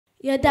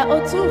Yada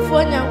otu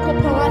for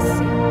Nyankopon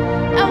ase.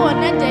 I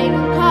want a day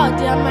called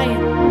dear Maya.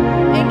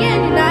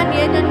 Again, I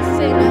need to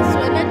say that's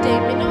when a day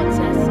me not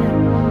say.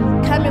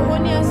 Come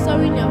on, you're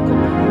sorry,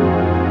 Nyankopon.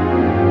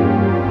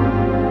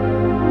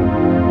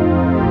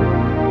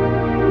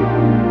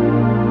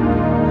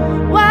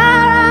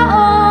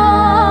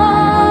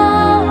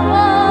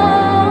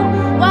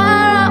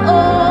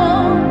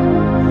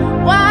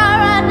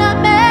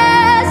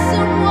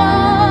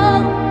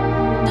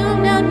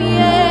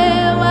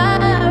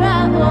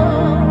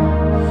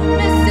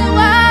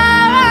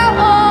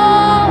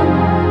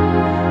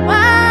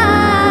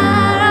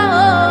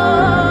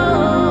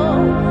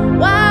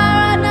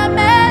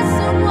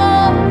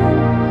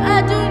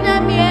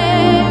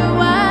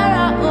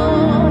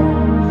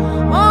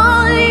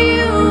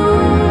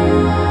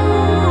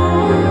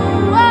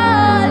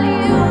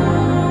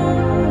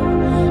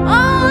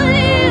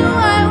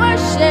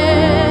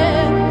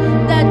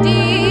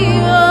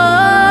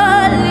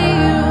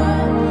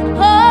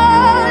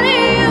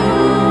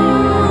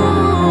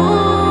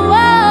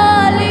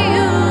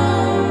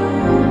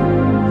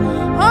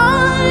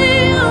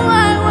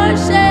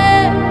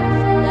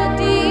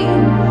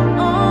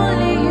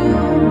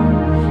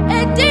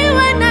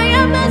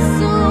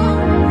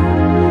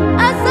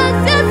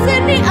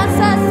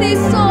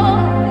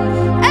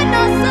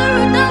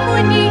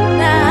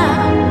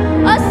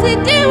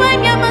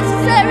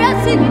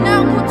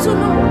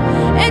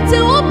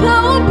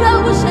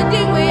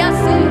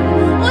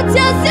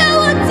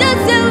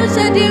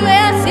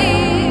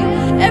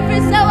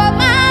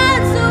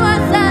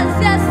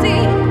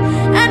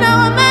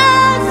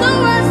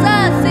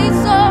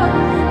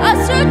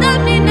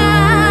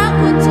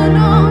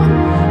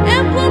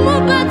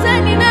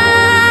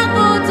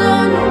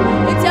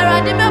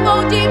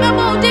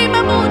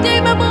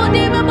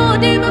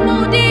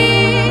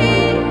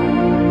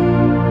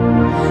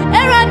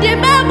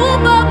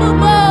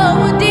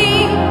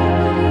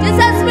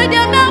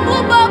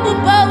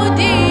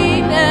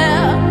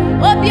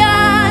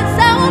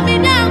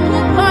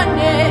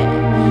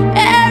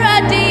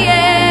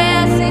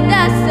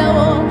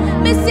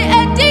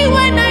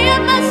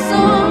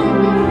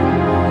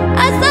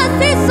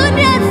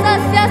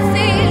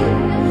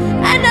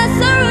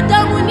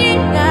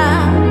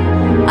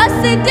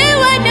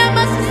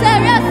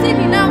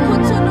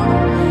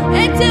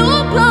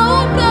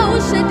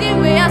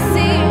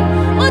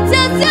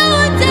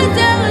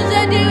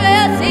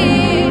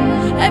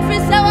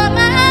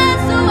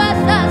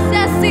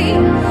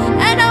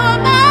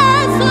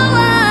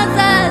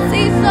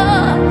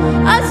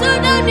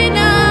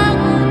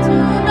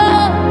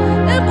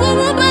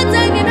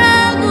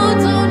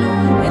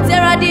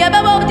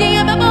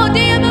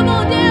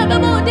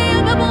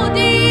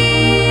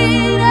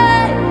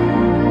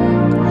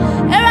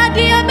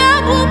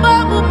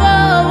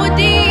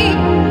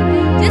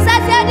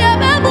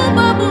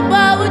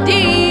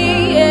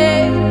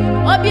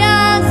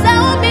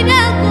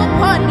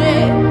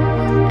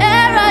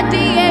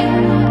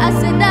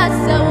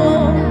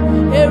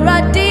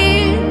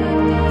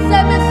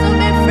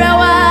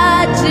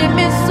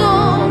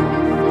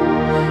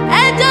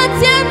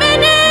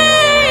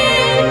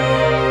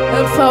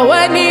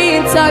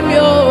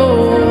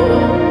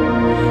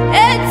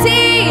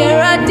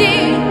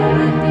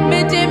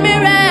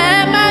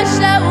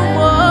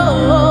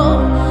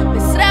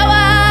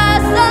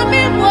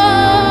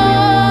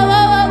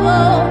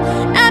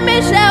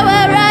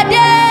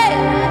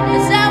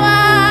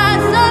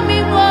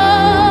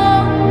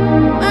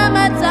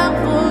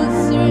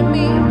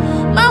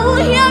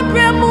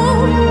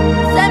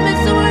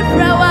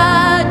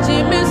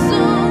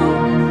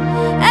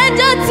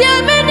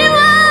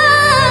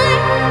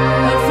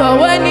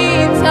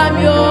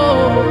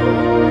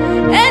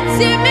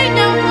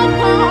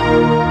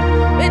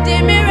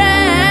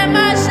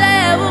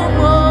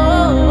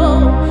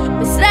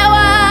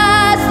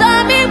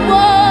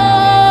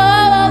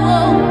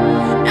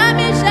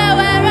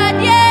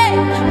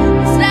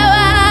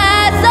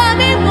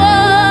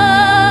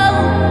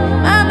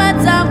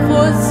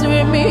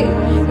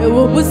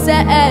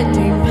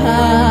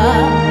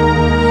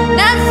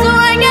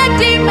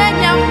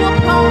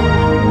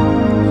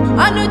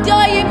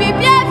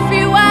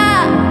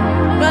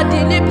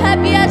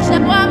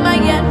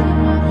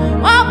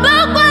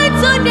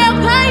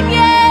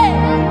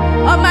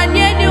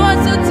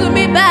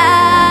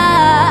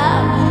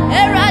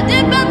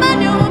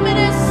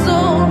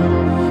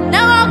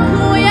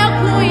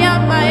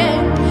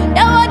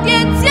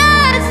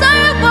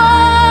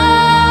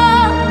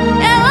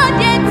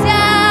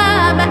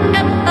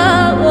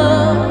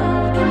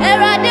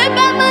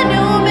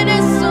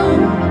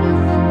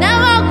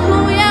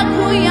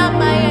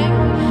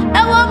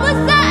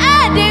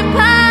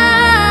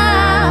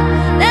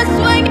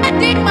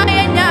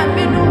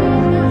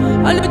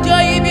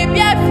 Joy be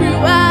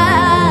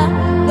free.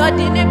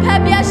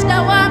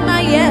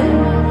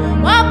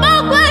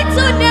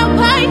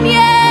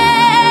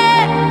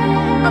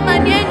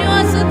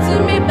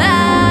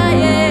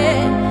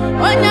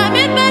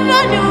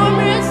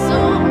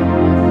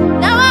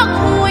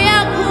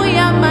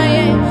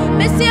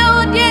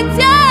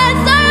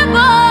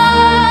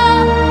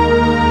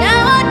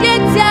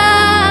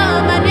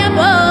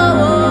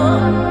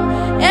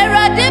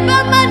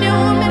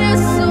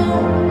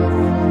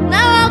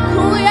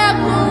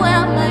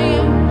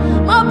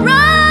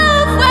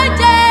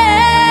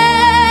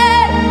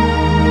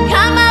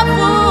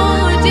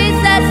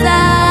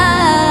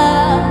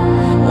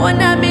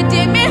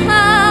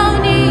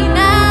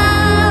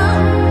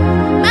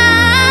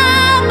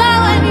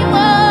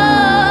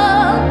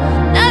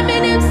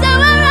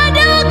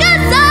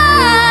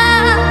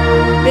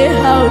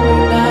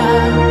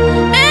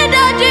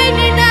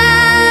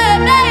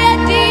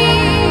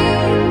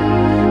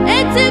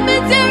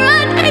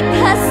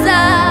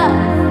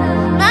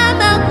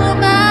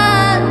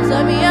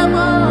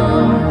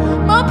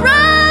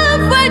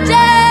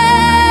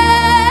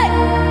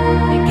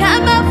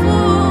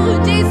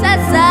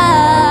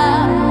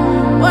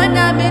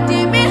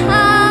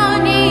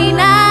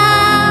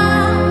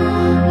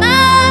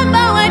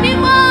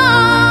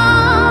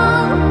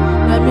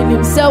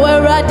 So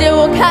we're at the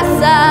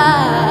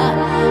Casa.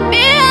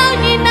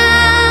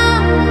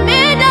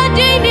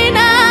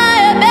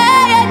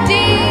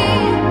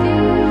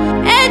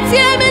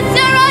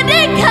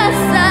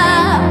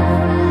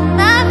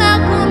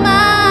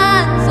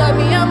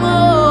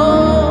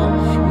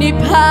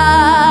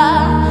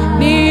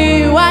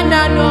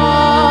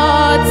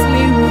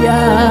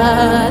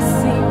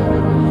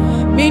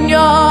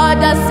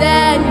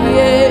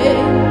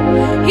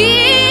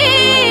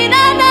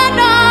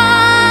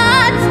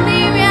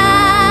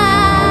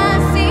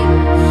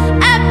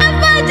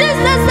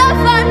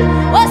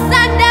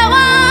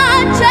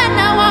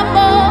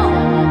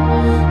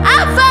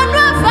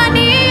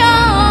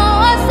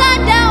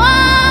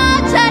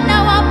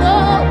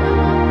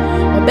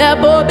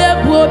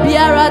 Bebo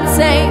biara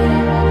say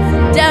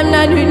dem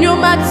na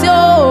nyuma to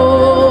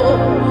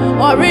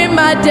ori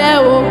ma de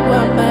o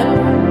kwama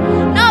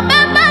no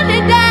baba ni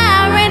da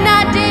rena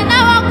di na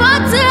wa go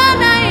to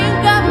na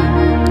ingam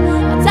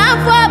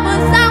tamfo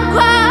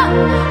busankwa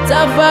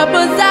tamfo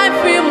busan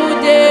fi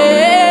mude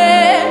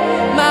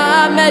ma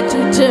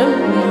mechuchim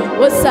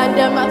o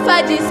sande ma fa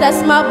Jesus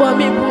ma bo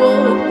mi bo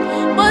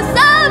o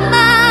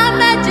sama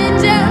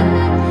mechuchim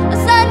o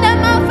sande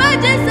ma fa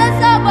Jesus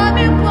bo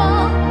mi bo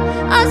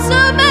aso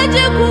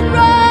meje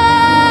kubro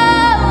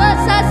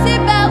asasi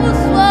be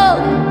uswo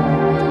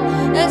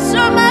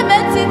esro ma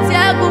betiti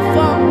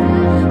agufo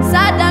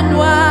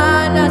sadanwa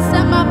na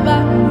samaba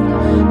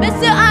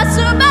bese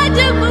aso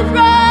meje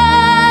kubro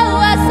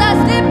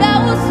asasi be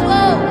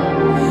uswo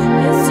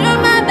esro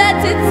ma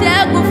betiti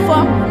agufo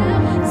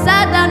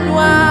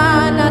sadanwa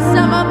na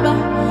samaba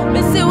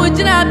bese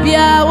ujina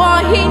bia wo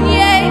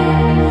hinye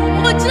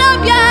ujina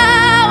bia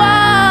wo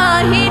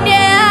hinye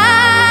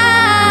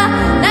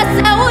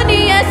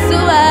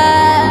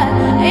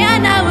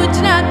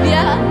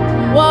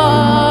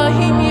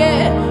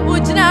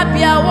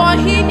Ujnabia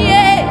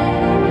wahinye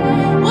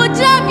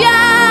Ujnabia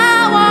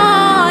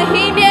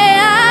wahinye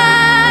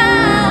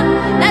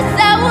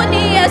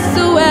Nasauni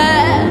Yesue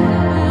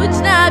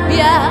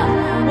Ujnabia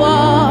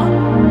wa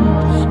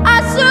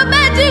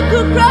Asumeji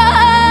kukro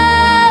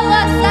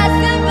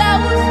Asasimba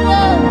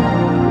uswo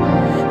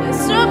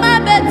Esroma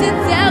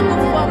betiti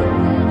agufo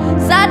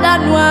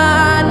Sadanwa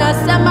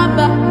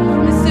nasamaba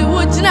Misi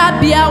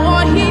Ujnabia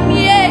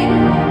wahinye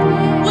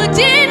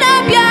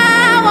Ujnabia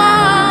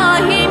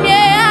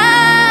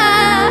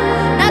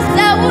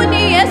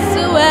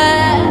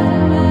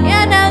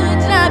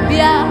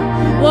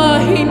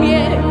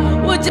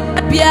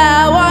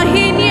Ujnabia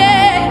wahinye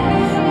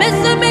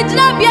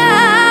Mesumijnabia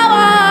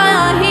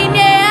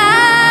wahinye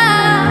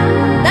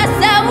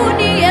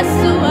Nasauni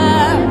Yesua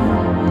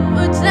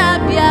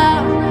Ujnabia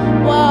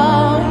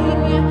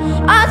wahinye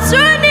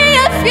Asuni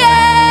yefye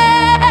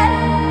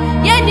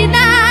Yenina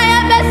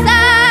yabesa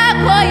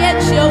koye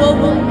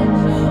chowo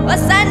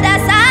Wasanda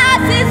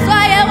sasi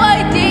soye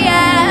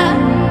woidia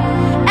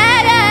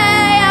Ere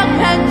ya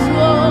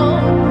kwentuo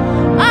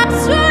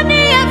Asuni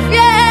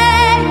yefye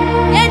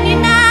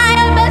Yenina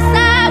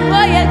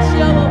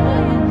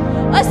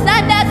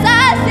Osanda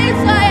sasi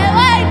soye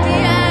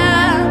waidia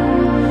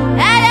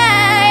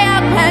Ere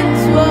ya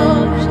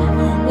kwentuo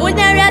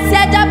Unyari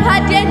aseda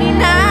padye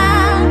nina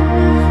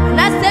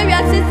Naseri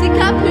asisi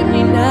kapu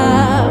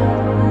nina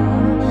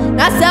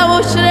Nase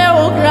ushire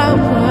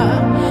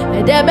ugramwa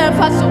Edebe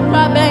mfasu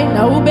krabe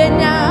na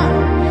ubenya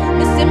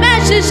Misi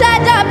menshi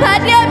sheda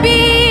padye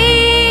bi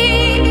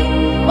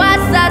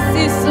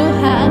Wasasi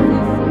suha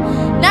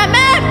Na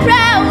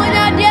mepre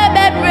unyadye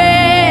bebre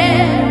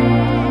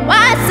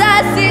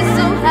Wasasi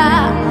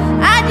suha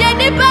Aje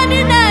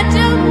nipani na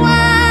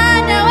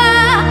jumwana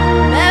wa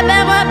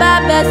Bebe mwa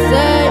babe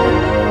se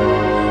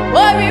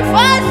Ori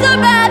fosu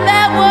bebe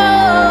wo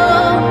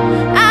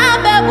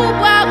Ambe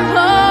bubwa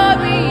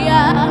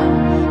korea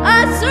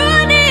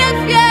Asuni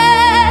yefye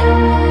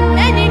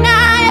Eni na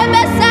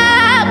yebesa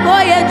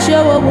koye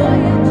chowo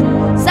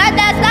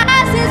Sada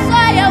sasi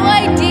soye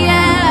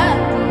woidia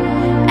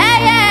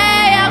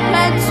Eye ya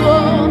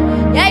kwentuo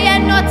Yeye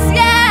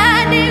notie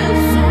ni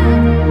usu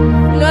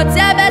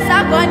Notie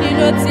besa koni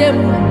notie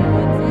mu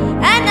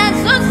Ene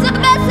susu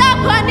besa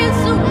koni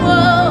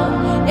sumo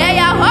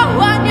Yeye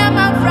hoho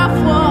nyama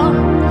frafo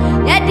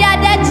Yedi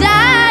adeja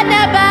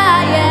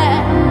nebaye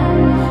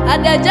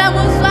Adeja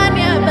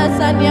muswani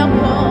abesani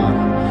yako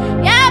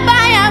Yeba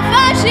ya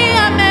fashi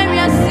ya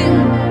meriasi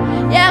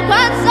Ye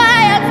kwanza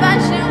ya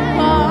fashi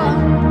mko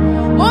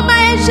Muma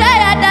yeshe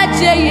ya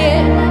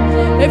dajeye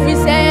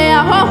Efise ya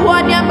hoho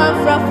nyama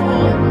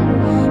frafo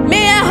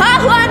Miye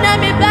hoho na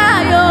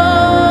mibayo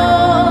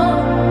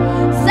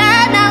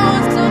Sana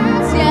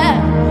usutie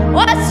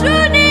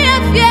Wasruni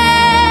yefye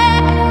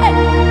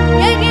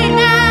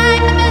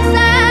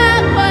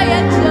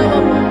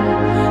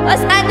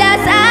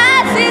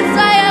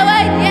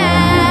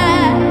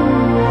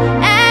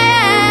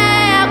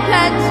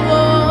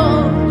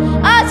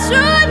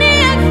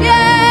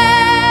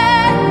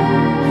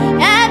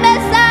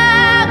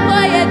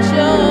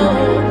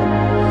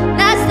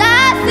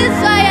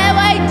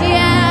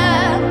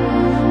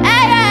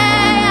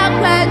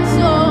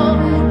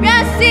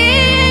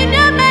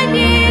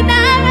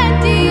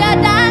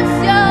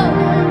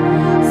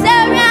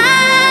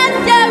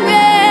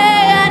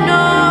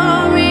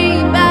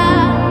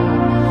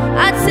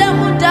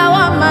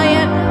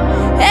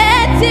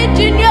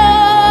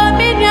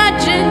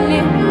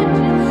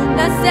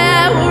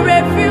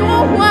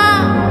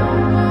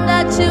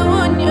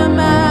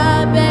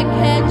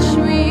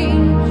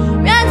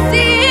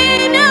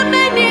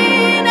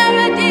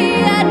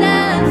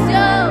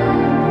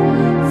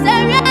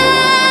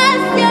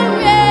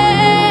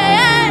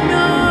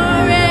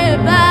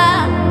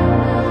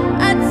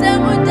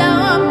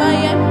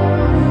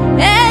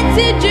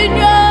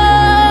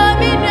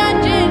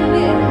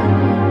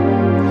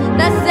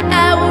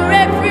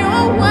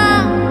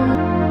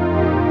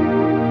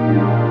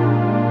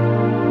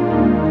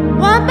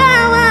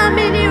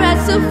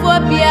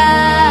bia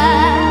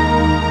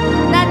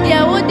na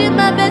dia wodi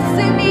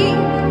mabesini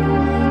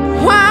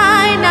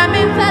why na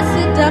me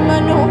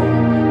fasidamano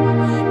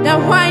na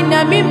why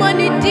na me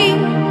money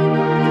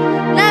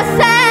na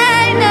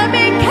say na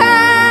me ka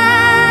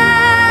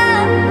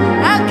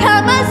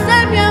akama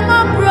samya mo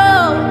bro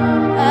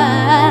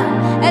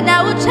and I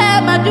will try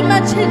my do my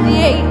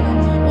chidie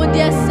with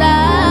your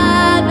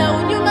son na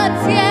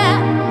unyumatia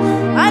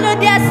ano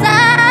dia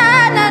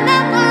sana na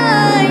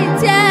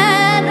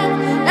moitiano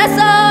na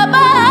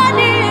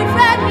sobani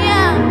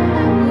frania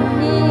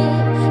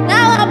na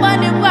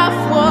wabani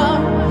wafo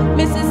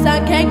Mrs.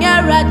 Kenya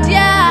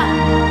Radia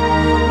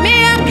me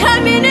and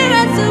Kamini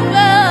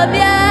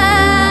Rasubia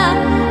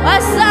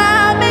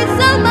wasame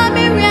sama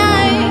me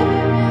right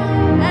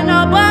and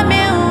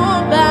obame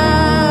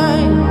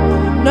ubai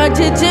no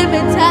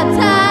jijimi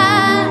tata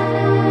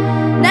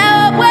now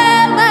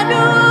where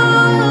manu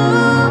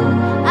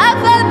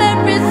ava me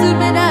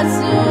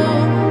prisuminasu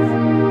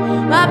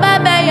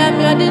wababa ya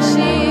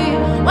miodishi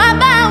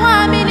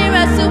wabawa mini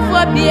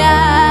rasufobia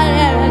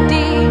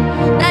eradi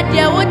na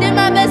dia wode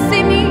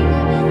mabesini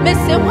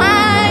mese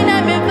why na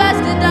me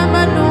vaste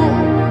damanu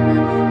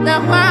na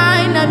why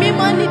na me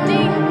money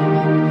ding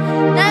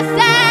na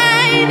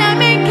say na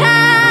me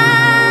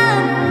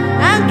come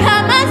and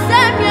come and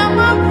save your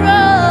mom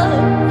bro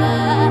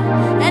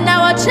and I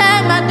will try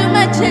my do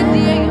my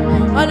chindi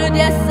all of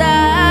their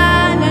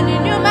son and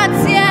you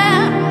matia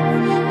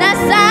na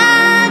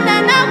sana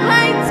na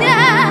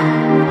kwaitia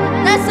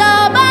na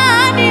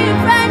sobani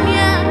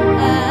frania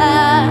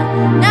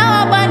na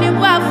wabani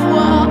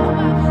bwafo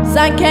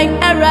sanken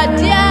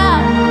eradia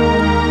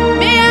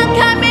me and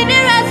Kamini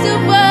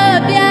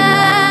Rasubia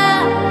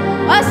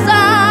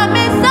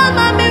wasame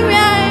sama me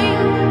right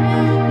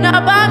na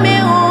ba me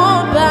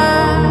uba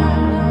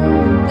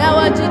na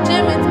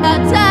wajijimi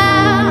tata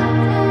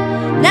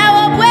na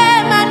wabwe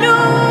manu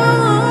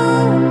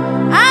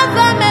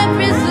ava me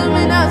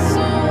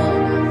prisuminasu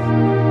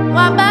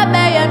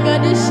wababa ya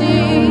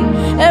miodishi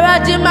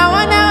eradi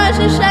mawana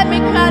washisha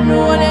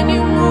mikanu wale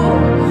nimu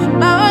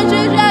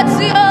mawajisha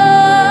tiyo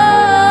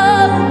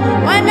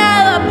wana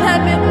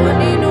wapame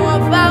kuninu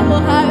wafaho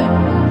hayo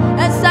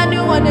esani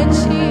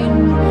wanechi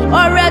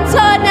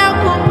oretona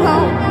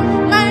kupon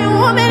my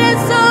woman is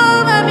so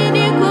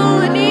mamini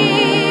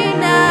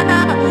kunina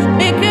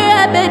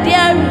mikira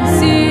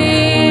bediarusi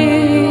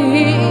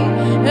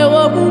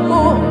ewo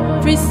mumo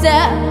frise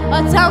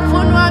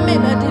otamfunu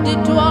amena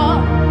dididwa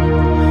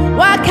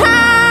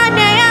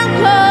wakane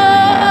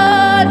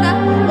yankona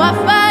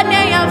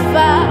wafane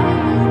yafa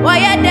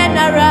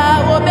wayedenara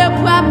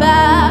wobekwaba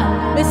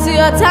misi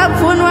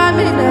otamfunu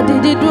amena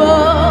dididwa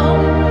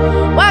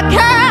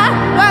waka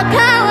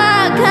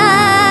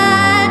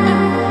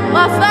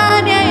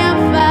wafane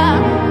yafa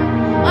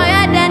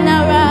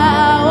wayedenara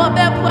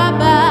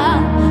wobekwaba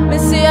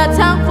misi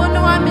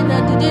otamfunu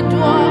amena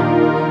dididwa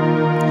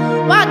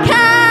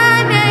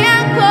wakane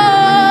yanko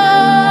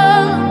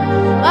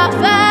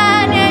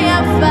wafane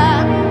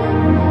yafa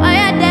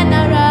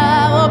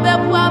wayedenara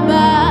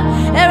wobekwaba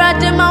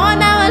eradema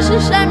wana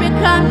washisha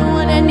mikanu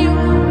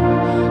wananimu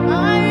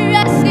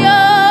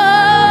awarirasio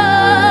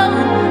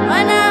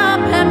wana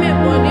wapame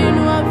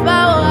boninu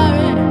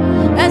wafaware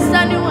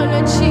esani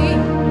wanachi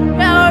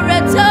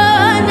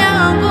reoretona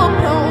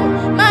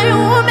angupon mayu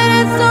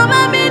umene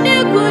soma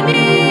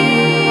minikuni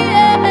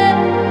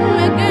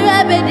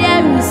mekira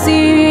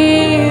bediarusi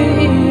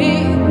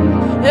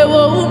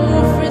ewo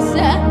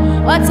umufrise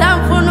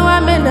watamfunu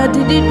amena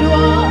dididwa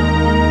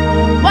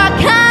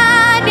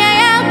wakane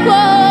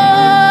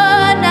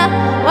yankona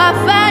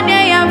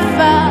wafane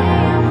yafa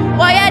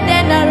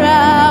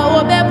wayedenara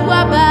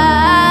wobekwaba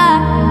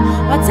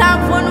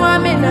watamfunu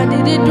amena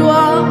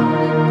dididwa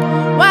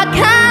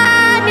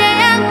wakane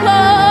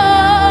yanko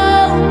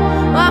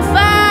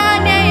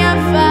wafane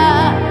yafa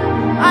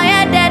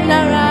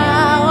wayedenara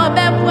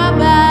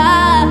wobekwaba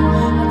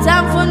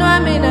watamfunu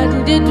amena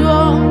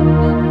dididwa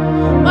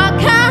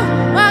waka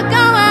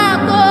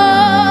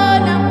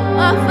wakona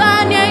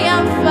wafane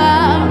yafa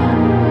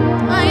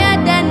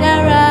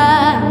wayedenara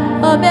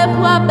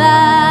wobekwaba